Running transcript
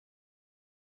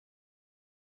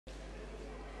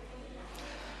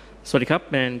Sawasdee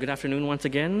Krap, and good afternoon once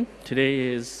again.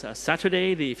 Today is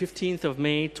Saturday, the 15th of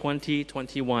May,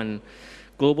 2021.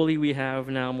 Globally, we have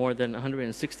now more than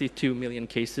 162 million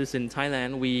cases. In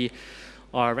Thailand, we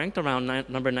are ranked around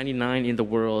number 99 in the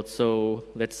world, so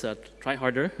let's try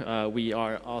harder. We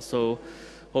are also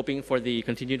hoping for the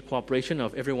continued cooperation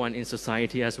of everyone in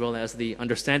society as well as the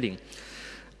understanding.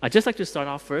 I'd just like to start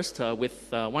off first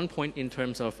with one point in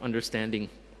terms of understanding.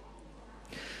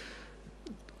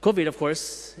 COVID, of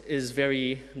course, is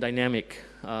very dynamic.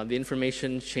 The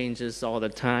information changes all the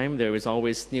time. There is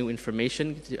always new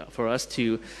information for us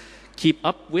to keep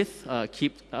up with,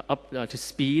 keep up to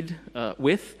speed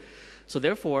with. So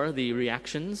therefore, the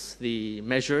reactions, the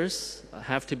measures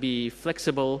have to be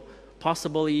flexible,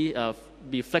 possibly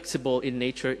be flexible in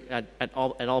nature at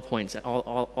all points,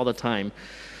 all the time.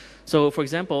 So, for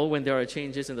example, when there are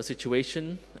changes in the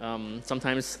situation,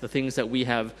 sometimes the things that we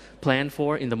have planned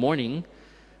for in the morning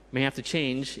may have to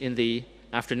change in the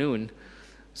afternoon.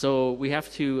 So we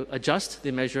have to adjust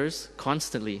the measures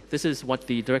constantly. This is what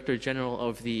the Director General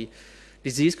of the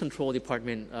Disease Control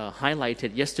Department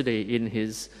highlighted yesterday in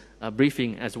his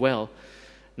briefing as well.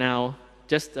 Now,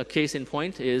 just a case in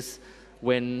point is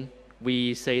when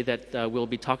we say that we'll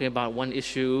be talking about one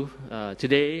issue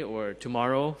today or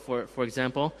tomorrow, for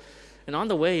example. And on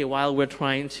the way, while we're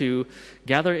trying to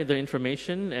gather the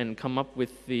information and come up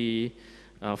with the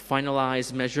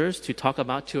finalized measures to talk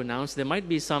about, to announce, there might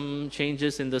be some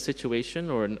changes in the situation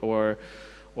or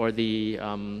the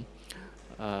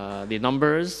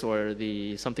numbers or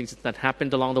the something that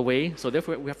happened along the way. So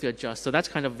therefore, we have to adjust. So that's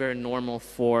kind of very normal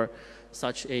for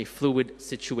such a fluid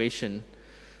situation.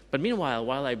 But meanwhile,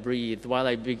 while I breathe,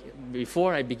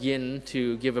 before I begin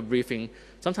to give a briefing,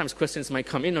 sometimes questions might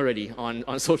come in already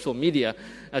on social media,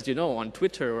 as you know, on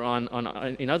Twitter or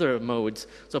in other modes.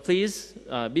 So please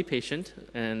be patient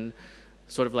and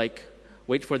sort of like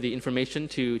wait for the information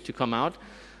to come out.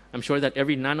 I'm sure that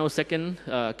every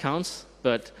nanosecond counts,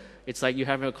 but it's like you're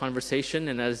having a conversation,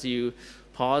 and as you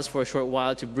pause for a short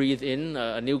while to breathe in,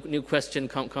 a new question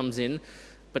comes in.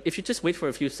 But if you just wait for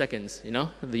a few seconds, you know,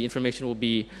 the information will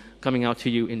be coming out to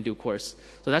you in due course.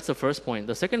 So that's the first point.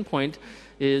 The second point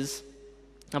is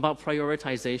about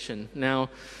prioritization. Now,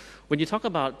 when you talk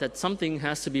about that something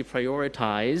has to be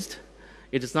prioritized,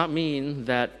 it does not mean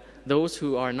that those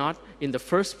who are not in the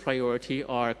first priority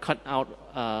are cut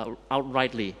out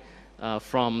outrightly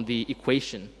from the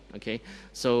equation. Okay,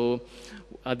 so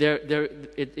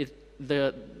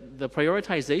the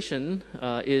prioritization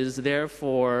is there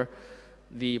for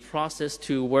the process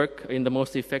to work in the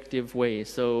most effective way.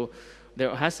 So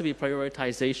there has to be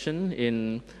prioritization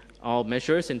in all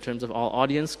measures in terms of all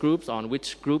audience groups, on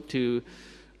which group to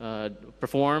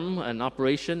perform an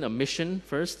operation, a mission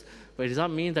first. But it does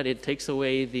not mean that it takes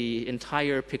away the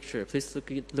entire picture. Please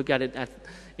look at it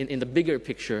in the bigger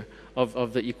picture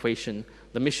of the equation.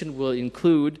 The mission will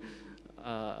include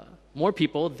more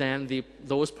people than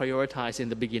those prioritized in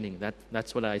the beginning.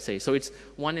 That's what I say. So it's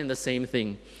one and the same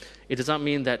thing. It does not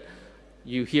mean that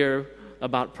you hear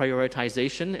about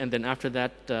prioritization and then after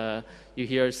that you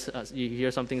hear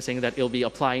something saying that it'll be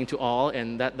applying to all,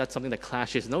 and that's something that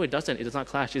clashes. No, it doesn't. It does not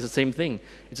clash. It's the same thing.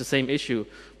 It's the same issue.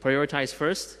 Prioritize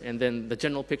first, and then the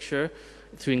general picture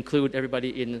to include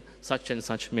everybody in such and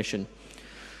such mission.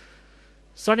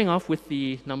 Starting off with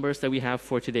the numbers that we have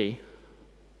for today.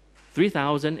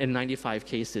 3,095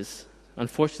 cases.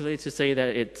 Unfortunately, to say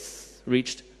that it's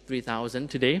reached 3,000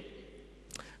 today.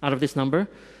 Out of this number,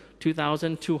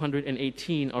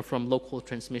 2,218 are from local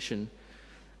transmission,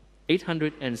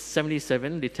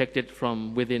 877 detected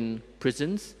from within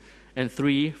prisons, and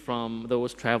 3 from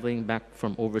those traveling back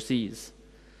from overseas.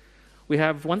 We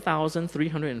have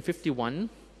 1,351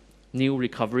 new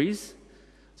recoveries.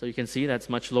 So you can see that's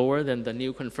much lower than the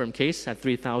new confirmed case at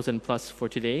 3,000 plus for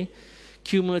today.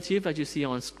 Cumulative, as you see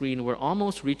on screen, we're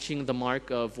almost reaching the mark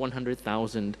of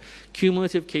 100,000.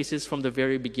 Cumulative cases from the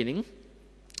very beginning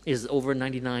is over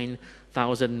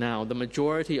 99,000 now, the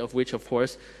majority of which, of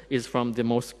course, is from the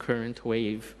most current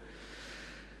wave.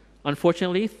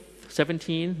 Unfortunately,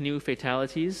 17 new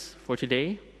fatalities for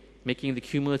today, making the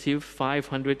cumulative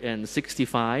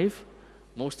 565.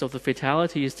 Most of the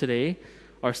fatalities today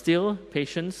are still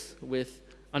patients with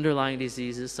underlying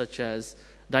diseases such as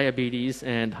diabetes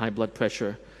and high blood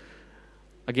pressure.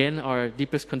 Again, our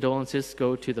deepest condolences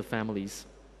go to the families.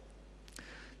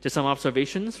 Just some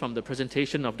observations from the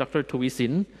presentation of Dr.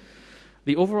 Tawisin.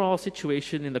 The overall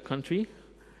situation in the country,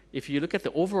 if you look at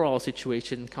the overall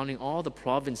situation, counting all the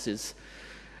provinces,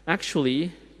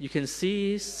 actually, you can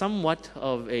see somewhat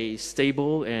of a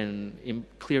stable and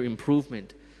clear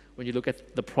improvement when you look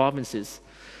at the provinces.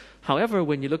 However,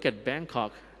 when you look at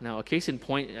Bangkok, now a case in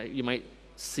point, you might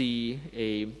see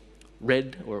a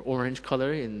red or orange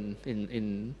color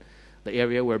in the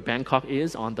area where Bangkok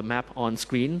is on the map on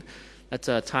screen. That's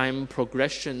a time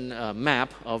progression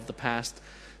map of the past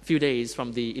few days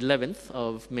from the 11th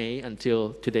of May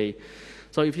until today.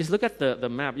 So if you look at the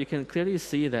map, you can clearly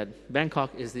see that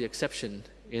Bangkok is the exception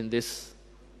in this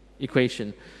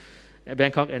equation.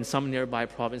 Bangkok and some nearby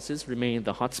provinces remain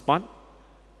the hotspot.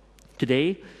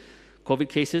 Today, COVID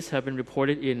cases have been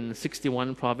reported in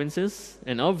 61 provinces,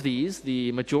 and of these,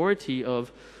 the majority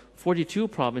of 42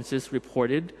 provinces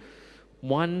reported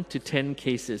 1 to 10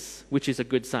 cases, which is a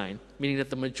good sign, meaning that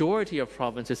the majority of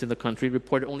provinces in the country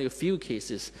reported only a few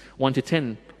cases, 1 to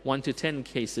 10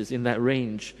 cases in that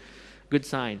range. Good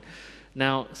sign.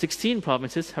 Now, 16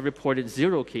 provinces have reported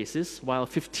 0 cases, while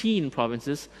 15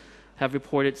 provinces have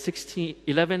reported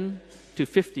 11 to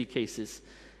 50 cases,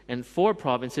 and 4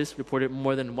 provinces reported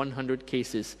more than 100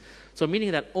 cases. So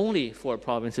meaning that only 4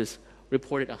 provinces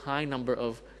reported a high number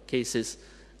of cases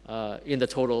in the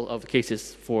total of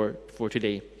cases for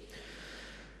today.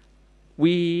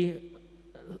 We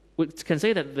can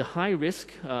say that the high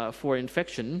risk for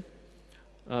infection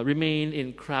remain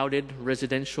in crowded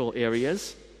residential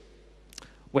areas,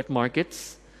 wet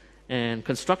markets, and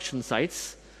construction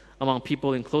sites among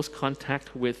people in close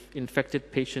contact with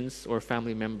infected patients or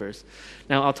family members.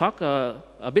 Now, I'll talk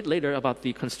a bit later about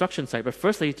the construction site, but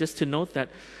firstly, just to note that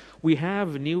we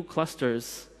have new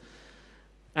clusters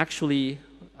actually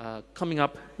coming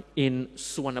up in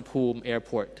Suvarnabhumi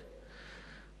Airport,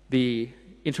 the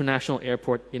international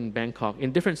airport in Bangkok,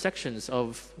 in different sections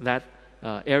of that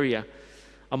area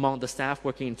among the staff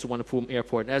working in Suvarnabhumi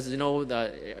Airport. As you know,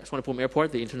 the Suvarnabhumi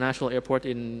Airport, the international airport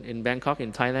in Bangkok,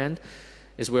 in Thailand,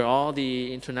 is where all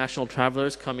the international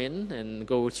travelers come in and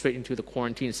go straight into the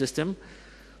quarantine system.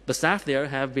 The staff there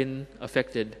have been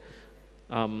affected,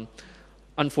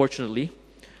 unfortunately.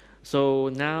 So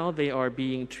now they are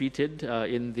being treated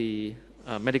in the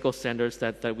medical standards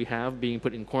that we have, being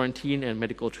put in quarantine and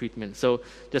medical treatment. So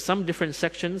there's some different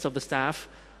sections of the staff,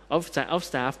 of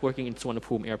staff working in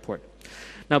Suvarnabhumi Airport.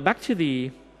 Now back to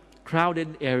the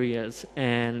crowded areas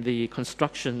and the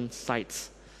construction sites.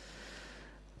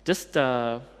 Just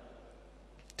to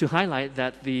highlight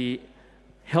that the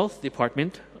health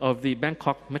department of the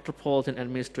Bangkok Metropolitan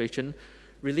Administration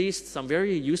released some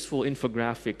very useful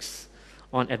infographics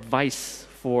on advice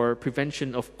for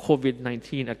prevention of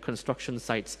COVID-19 at construction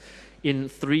sites in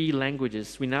 3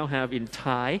 languages. We now have in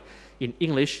Thai, in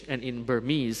English, and in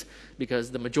Burmese,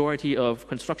 because the majority of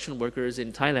construction workers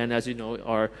in Thailand, as you know,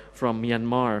 are from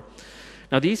Myanmar.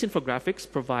 Now, these infographics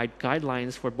provide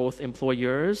guidelines for both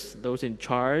employers, those in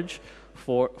charge,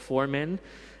 for foremen,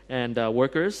 and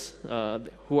workers,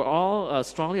 who are all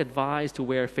strongly advised to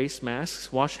wear face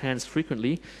masks, wash hands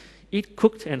frequently, eat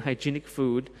cooked and hygienic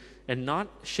food, and not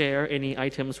share any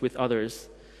items with others.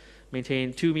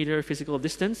 Maintain 2-meter physical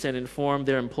distance and inform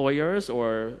their employers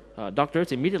or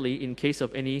doctors immediately in case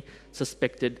of any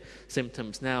suspected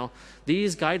symptoms. Now,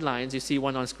 these guidelines, you see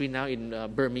one on screen now in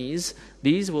Burmese,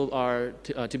 these are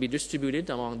to be distributed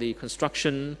among the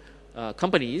construction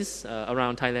companies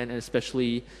around Thailand, and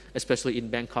especially in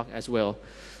Bangkok as well.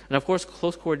 And of course,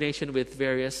 close coordination with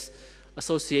various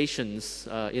associations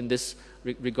in this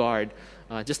regard.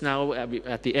 Just now,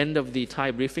 at the end of the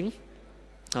Thai briefing,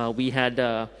 we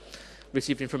had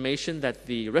received information that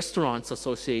the Restaurants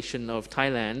Association of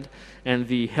Thailand and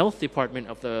the Health Department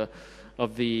of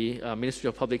the Ministry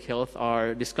of Public Health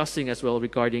are discussing as well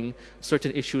regarding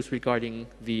certain issues regarding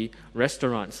the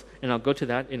restaurants. And I'll go to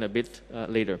that in a bit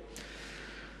later.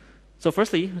 So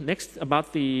firstly, next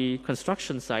about the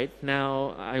construction site.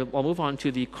 Now I'll move on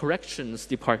to the Corrections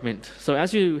Department. So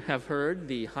as you have heard,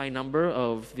 the high number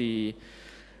of the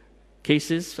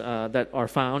cases that are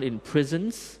found in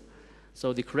prisons.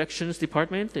 So the Corrections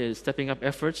Department is stepping up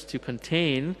efforts to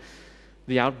contain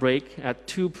the outbreak at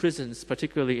 2 prisons,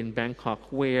 particularly in Bangkok,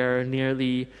 where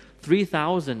nearly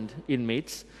 3,000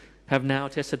 inmates have now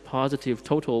tested positive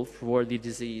total for the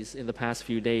disease in the past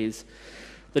few days.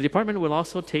 The department will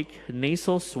also take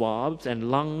nasal swabs and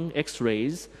lung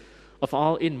x-rays of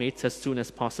all inmates as soon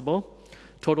as possible.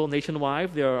 Total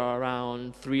nationwide, there are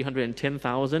around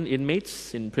 310,000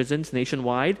 inmates in prisons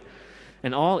nationwide,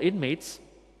 and all inmates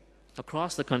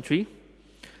across the country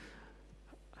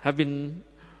have been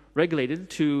regulated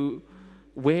to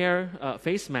wear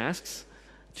face masks,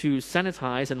 to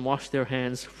sanitize and wash their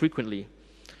hands frequently.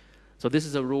 So this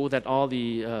is a rule that all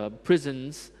the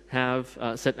prisons have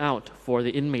set out for the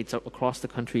inmates across the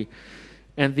country.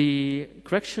 And the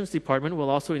Corrections Department will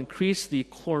also increase the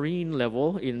chlorine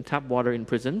level in tap water in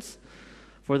prisons.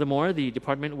 Furthermore, the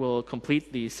department will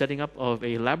complete the setting up of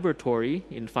a laboratory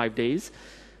in 5 days.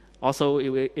 Also, it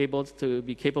will be able to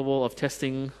be capable of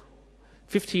testing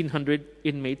 1,500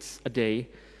 inmates a day.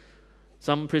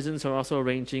 Some prisons are also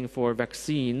arranging for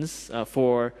vaccines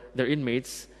for their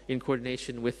inmates in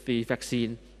coordination with the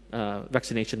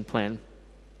vaccination plan.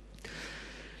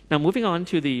 Now, moving on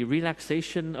to the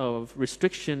relaxation of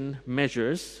restriction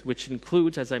measures, which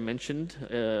includes, as I mentioned,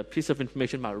 a piece of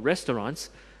information about restaurants,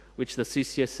 which the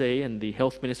CCSA and the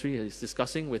Health Ministry is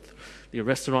discussing with the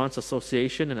Restaurants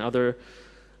Association and other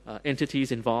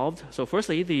entities involved. So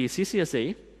firstly, the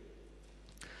CCSA,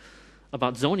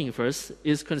 about zoning first,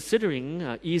 is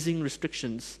considering easing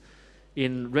restrictions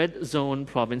in red zone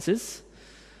provinces,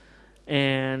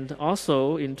 and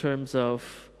also in terms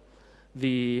of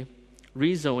the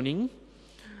rezoning,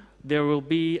 there will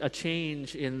be a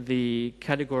change in the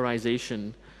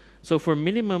categorization. So for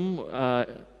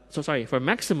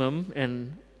maximum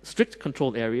and strict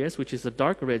controlled areas, which is the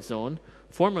dark red zone,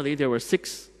 formerly there were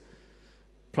 6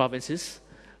 provinces.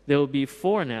 There will be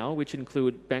 4 now, which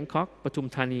include Bangkok, Pathum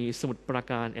Thani, Samut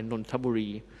Prakan, and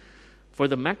Nonthaburi. For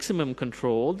the maximum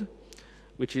controlled,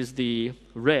 which is the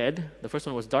red, the first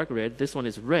one was dark red, this one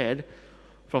is red,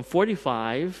 from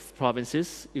 45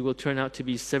 provinces, it will turn out to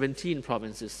be 17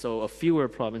 provinces, so a fewer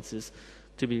provinces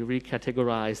to be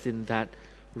recategorized in that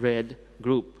red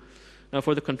group. Now,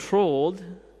 for the controlled,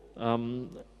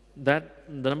 the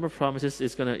number of provinces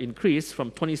is going to increase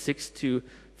from 26 to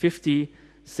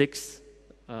 56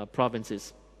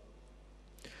 provinces.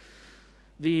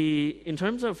 In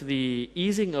terms of the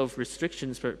easing of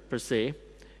restrictions per se,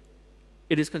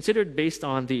 it is considered based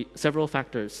on the several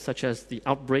factors, such as the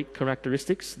outbreak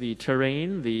characteristics, the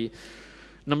terrain, the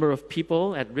number of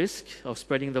people at risk of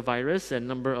spreading the virus, and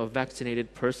number of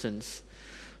vaccinated persons.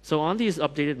 So on these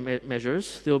updated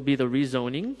measures, there will be the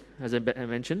rezoning, as I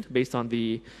mentioned, based on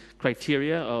the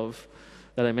criteria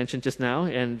that I mentioned just now.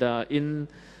 And in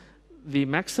the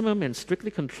maximum and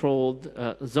strictly controlled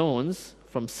zones,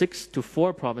 from 6 to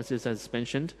 4 provinces, as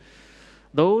mentioned,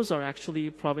 those are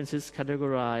actually provinces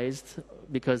categorized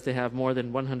because they have more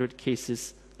than 100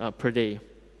 cases per day.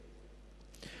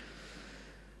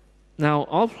 Now,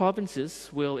 all provinces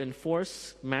will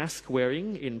enforce mask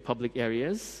wearing in public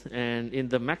areas, and in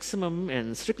the maximum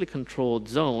and strictly controlled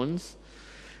zones,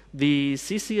 the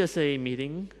CCSA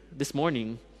meeting this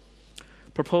morning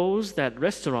proposed that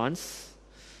restaurants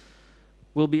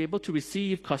will be able to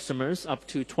receive customers up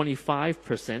to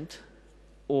 25%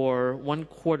 or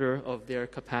 1/4 of their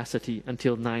capacity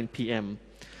until 9 p.m.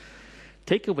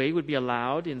 Takeaway would be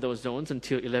allowed in those zones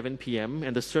until 11 p.m.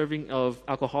 and the serving of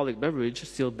alcoholic beverage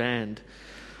still banned.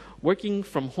 Working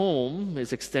from home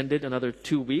is extended another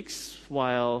 2 weeks,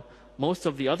 while most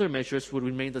of the other measures would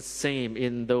remain the same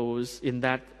in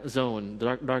that zone,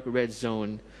 the dark red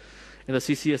zone. And the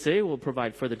CCSA will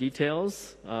provide further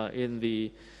details in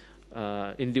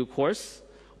due course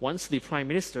once the Prime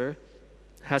Minister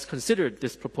has considered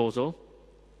this proposal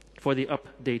for the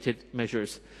updated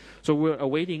measures. So we're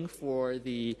awaiting for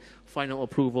the final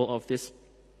approval of this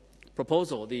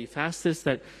proposal. The fastest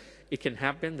that it can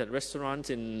happen, that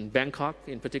restaurants in Bangkok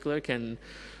in particular can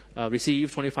receive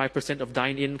 25% of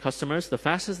dine-in customers, the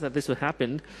fastest that this will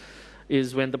happen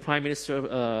is when the Prime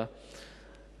Minister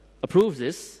approves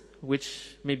this,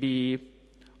 which may be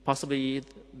possibly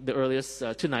the earliest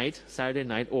tonight, Saturday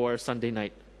night, or Sunday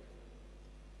night.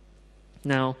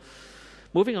 Now,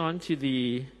 moving on to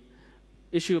the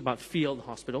issue about field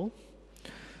hospital.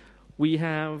 We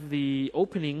have the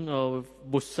opening of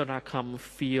Busarakam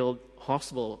Field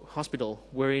Hospital,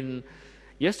 wherein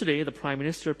yesterday the Prime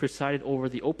Minister presided over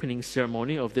the opening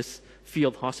ceremony of this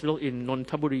field hospital in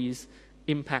Nonthaburi's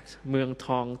Impact Mueang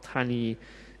Thong Thani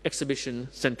Exhibition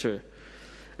Center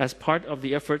as part of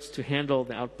the efforts to handle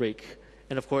the outbreak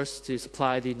and, of course, to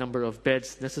supply the number of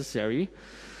beds necessary.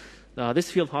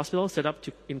 This field hospital set up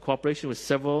in cooperation with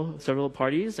several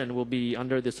parties and will be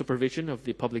under the supervision of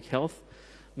the Public Health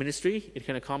Ministry. It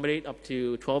can accommodate up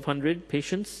to 1,200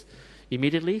 patients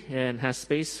immediately and has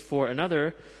space for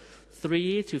another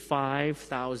 3,000 to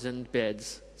 5,000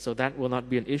 beds. So that will not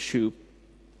be an issue.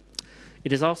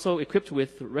 It is also equipped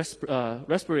with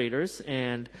respirators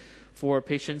and for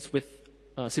patients with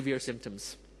severe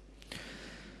symptoms.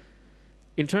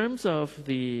 In terms of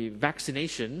the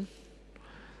vaccination,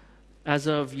 as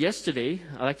of yesterday,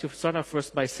 I'd like to start off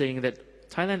first by saying that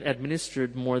Thailand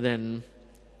administered more than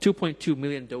 2.2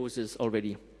 million doses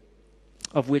already,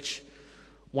 of which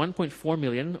 1.4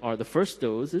 million are the first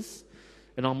doses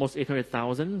and almost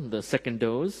 800,000 the second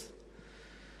dose.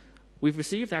 We've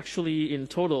received actually in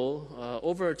total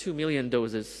over 2 million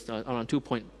doses, around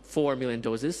 2.4 million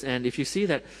doses. And if you see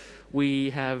that We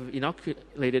have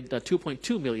inoculated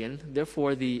 2.2 million.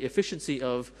 Therefore, the efficiency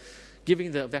of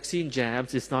giving the vaccine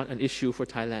jabs is not an issue for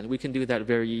Thailand. We can do that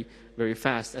very, very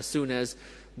fast as soon as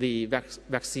the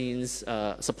vaccines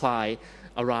supply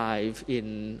arrive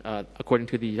according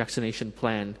to the vaccination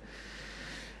plan.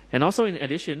 And also, in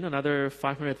addition, another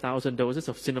 500,000 doses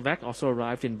of Sinovac also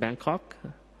arrived in Bangkok.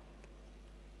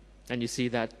 And you see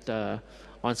that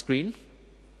on screen.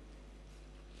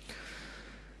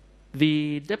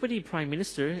 The Deputy Prime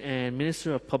Minister and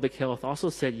Minister of Public Health also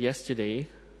said yesterday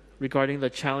regarding the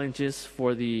challenges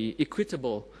for the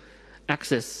equitable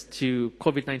access to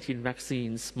COVID-19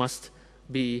 vaccines must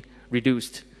be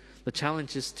reduced. The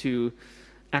challenges to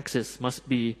access must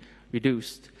be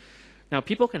reduced. Now,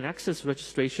 people can access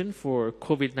registration for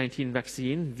COVID-19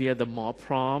 vaccine via the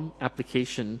MOPROM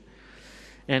application,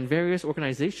 and various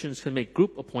organizations can make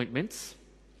group appointments.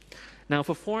 Now,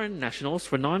 for foreign nationals,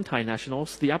 for non-Thai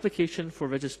nationals, the application for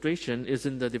registration is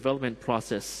in the development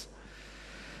process.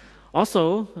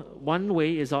 Also, one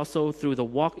way is also through the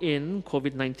walk-in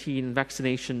COVID-19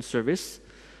 vaccination service,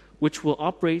 which will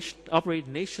operate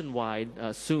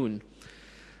nationwide soon.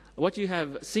 What you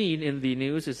have seen in the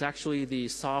news is actually the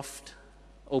soft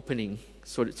opening,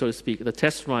 so to speak, the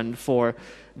test run for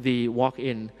the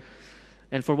walk-in.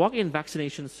 And for walk-in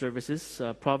vaccination services,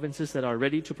 provinces that are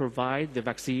ready to provide the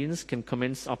vaccines can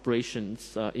commence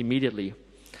operations immediately.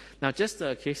 Now, just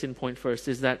a case in point first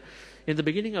is that in the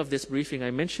beginning of this briefing,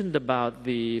 I mentioned about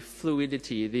the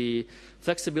fluidity, the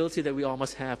flexibility that we all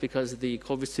must have because the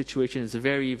COVID situation is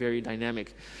very, very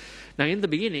dynamic. Now, in the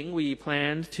beginning, we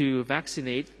planned to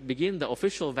begin the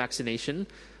official vaccination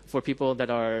for people that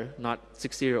are not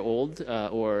 60-year-old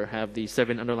or have the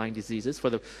 7 underlying diseases for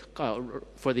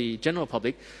the general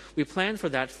public. We planned for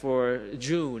that for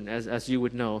June, as you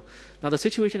would know. Now the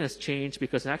situation has changed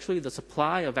because actually the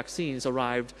supply of vaccines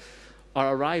are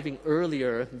arriving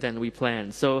earlier than we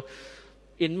planned. So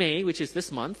in May, which is this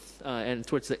month, and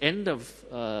towards the end of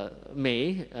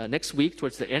May, next week,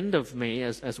 towards the end of May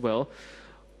as well,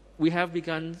 we have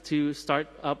begun to start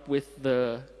up with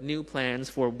the new plans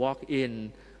for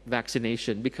walk-in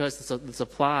vaccination because the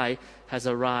supply has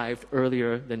arrived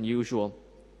earlier than usual.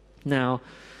 Now,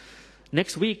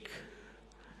 next week,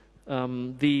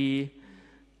 the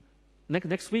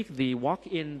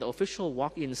official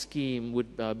walk-in scheme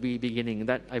would be beginning.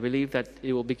 That I believe that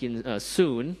it will begin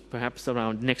soon, perhaps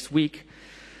around next week.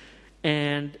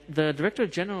 And the Director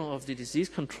General of the Disease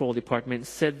Control Department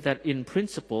said that in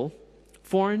principle,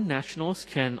 foreign nationals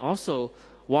can also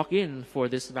walk in for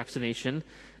this vaccination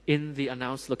in the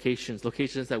announced locations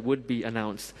that would be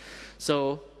announced.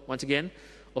 So once again,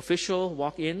 official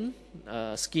walk-in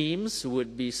schemes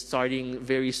would be starting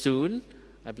very soon,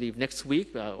 I believe next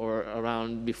week or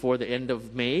around before the end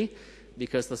of May,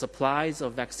 because the supplies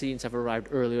of vaccines have arrived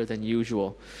earlier than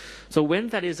usual. So when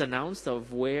that is announced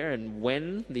of where and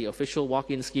when the official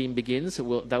walk-in scheme begins,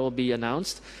 that will be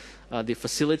announced. The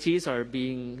facilities are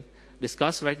being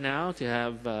discussed right now to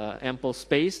have ample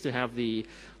space, to have the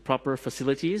proper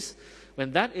facilities.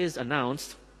 When that is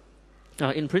announced,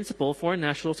 in principle, foreign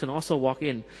nationals can also walk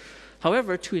in.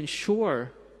 However, to ensure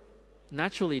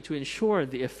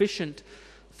the efficient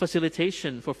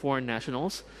facilitation for foreign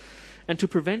nationals and to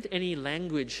prevent any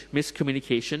language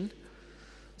miscommunication,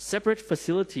 separate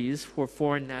facilities for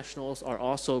foreign nationals are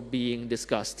also being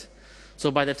discussed. So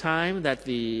by the time that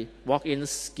the walk-in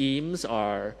schemes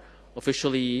are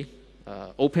officially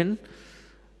open,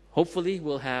 hopefully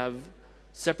we'll have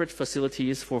separate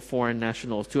facilities for foreign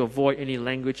nationals to avoid any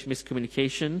language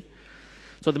miscommunication.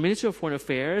 So the Ministry of Foreign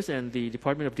Affairs and the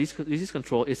Department of Disease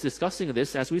Control is discussing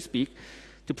this as we speak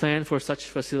to plan for such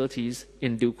facilities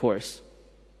in due course.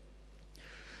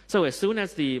 So as soon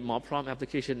as the MOPROM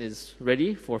application is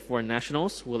ready for foreign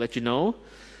nationals, we'll let you know.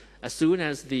 As soon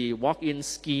as the walk-in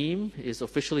scheme is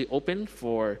officially open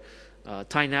for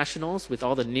Thai nationals with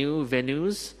all the new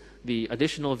venues, the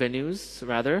additional venues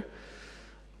rather,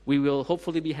 we will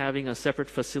hopefully be having a separate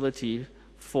facility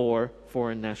for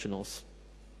foreign nationals.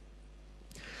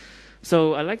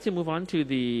 So I'd like to move on to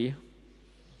the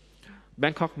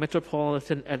Bangkok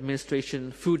Metropolitan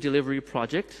Administration Food Delivery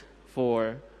Project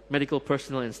for medical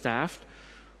personnel and staff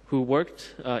who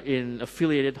worked in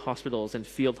affiliated hospitals and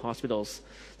field hospitals.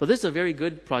 So this is a very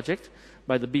good project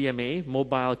by the BMA,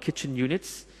 mobile kitchen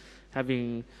units,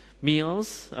 having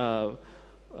meals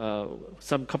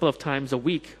some couple of times a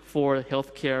week for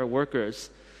healthcare workers.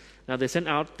 Now they sent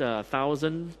out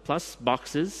 1,000+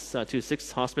 boxes to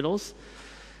 6 hospitals,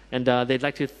 and they'd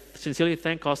like to sincerely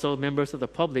thank also members of the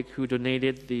public who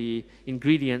donated the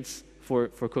ingredients for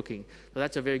cooking. So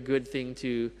that's a very good thing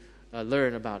to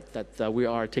learn about, that we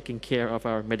are taking care of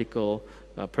our medical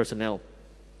personnel.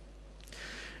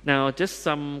 Now, just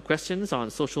some questions on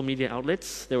social media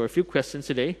outlets. There were a few questions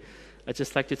today. I'd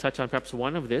just like to touch on perhaps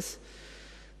one of this.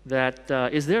 That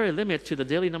is there a limit to the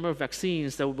daily number of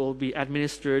vaccines that will be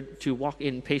administered to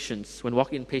walk-in patients when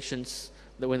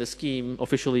the scheme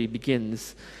officially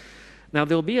begins? Now,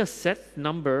 there will be a set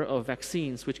number of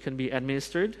vaccines which can be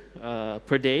administered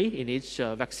per day in each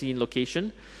vaccine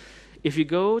location. If you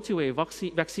go to a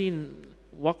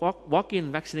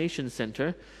walk-in vaccination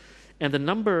center and the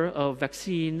number of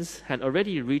vaccines had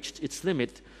already reached its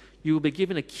limit, you will be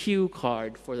given a queue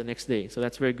card for the next day. So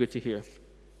that's very good to hear.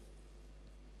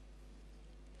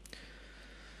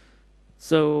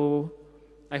 So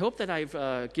I hope that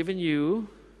I've given you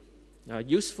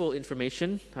useful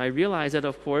information. I realize that,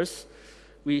 of course,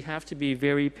 we have to be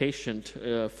very patient,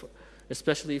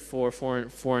 especially for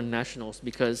foreign nationals,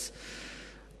 because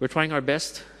we're trying our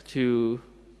best to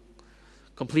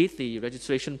complete the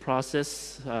registration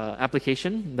process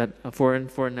application that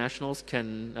foreign nationals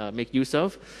can make use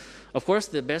of. Of course,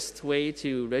 the best way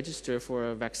to register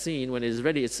for a vaccine when it is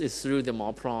ready is through the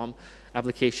MALPROM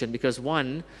application, because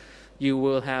one, you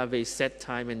will have a set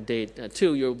time and date.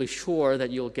 Two, you'll be sure that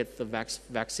you'll get the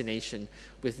vaccination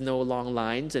with no long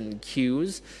lines and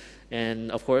queues.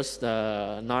 And of course,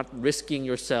 not risking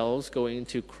yourselves going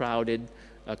into crowded,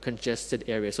 congested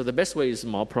areas. So the best way is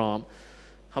MALPROM.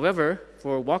 However,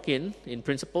 for walk-in, in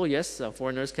principle, yes,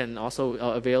 foreigners can also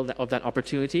avail of that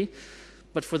opportunity.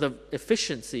 But for the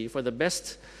efficiency, for the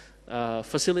best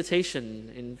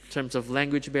facilitation in terms of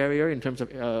language barrier, in terms of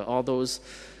all those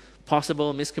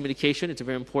possible miscommunication, it's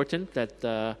very important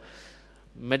that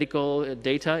medical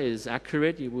data is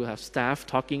accurate. You will have staff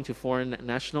talking to foreign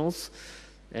nationals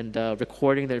and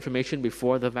recording the information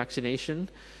before the vaccination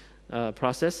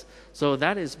process. So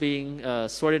that is being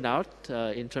sorted out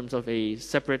in terms of a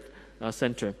separate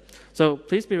center. So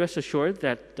please be rest assured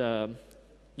that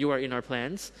you are in our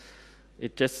plans.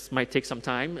 It just might take some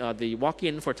time. The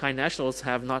walk-in for Thai nationals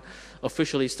have not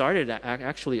officially started.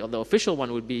 Actually, the official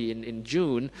one would be in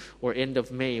June or end of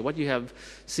May. What you have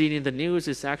seen in the news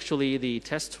is actually the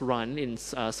test run in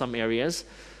some areas.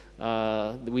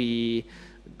 We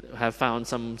have found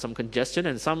some congestion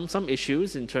and some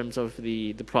issues in terms of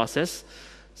the process.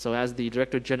 So as the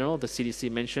Director General of the CDC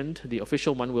mentioned, the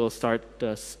official one will start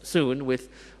soon with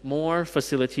more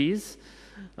facilities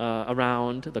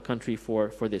around the country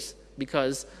for this,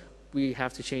 because we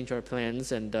have to change our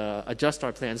plans and adjust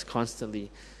our plans constantly.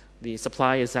 The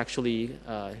supply is actually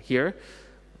here,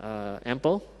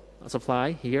 ample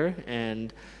supply here,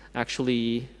 and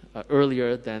actually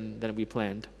earlier than we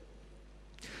planned.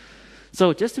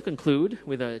 So just to conclude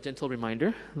with a gentle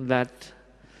reminder that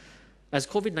as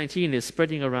COVID-19 is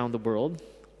spreading around the world,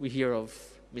 we hear of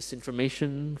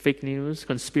misinformation, fake news,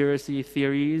 conspiracy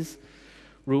theories,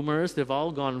 rumors. They've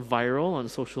all gone viral on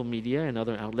social media and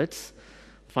other outlets.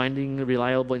 Finding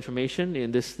reliable information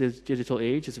in this digital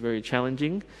age is very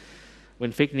challenging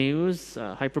when fake news,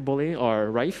 hyperbole are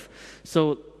rife.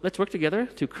 So let's work together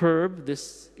to curb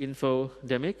this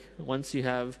infodemic. Once you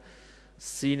have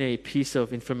seen a piece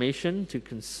of information to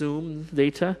consume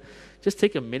data, just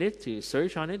take a minute to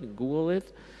search on it, Google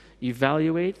it,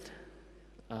 evaluate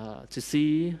to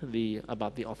see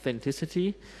about the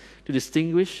authenticity, to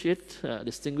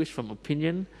distinguish from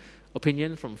opinion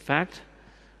from fact,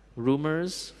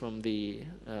 rumors from the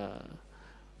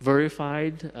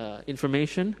verified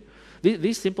information.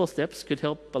 These simple steps could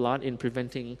help a lot in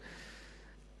preventing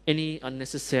any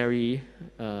unnecessary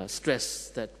stress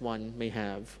that one may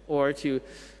have, or to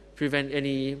prevent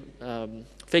any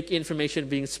fake information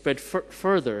being spread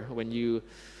further when you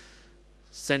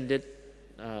send it,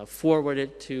 forward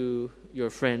it to your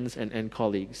friends and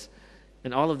colleagues.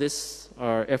 And all of this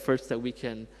are efforts that we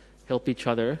can help each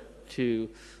other to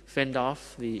fend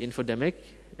off the infodemic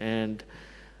and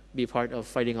be part of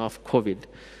fighting off COVID.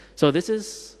 So this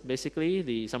is basically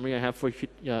the summary I have for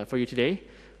you today.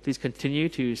 Please continue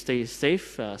to stay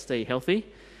safe, stay healthy,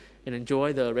 and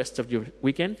enjoy the rest of your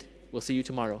weekend. We'll see you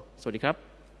tomorrow. สวัสดีครับ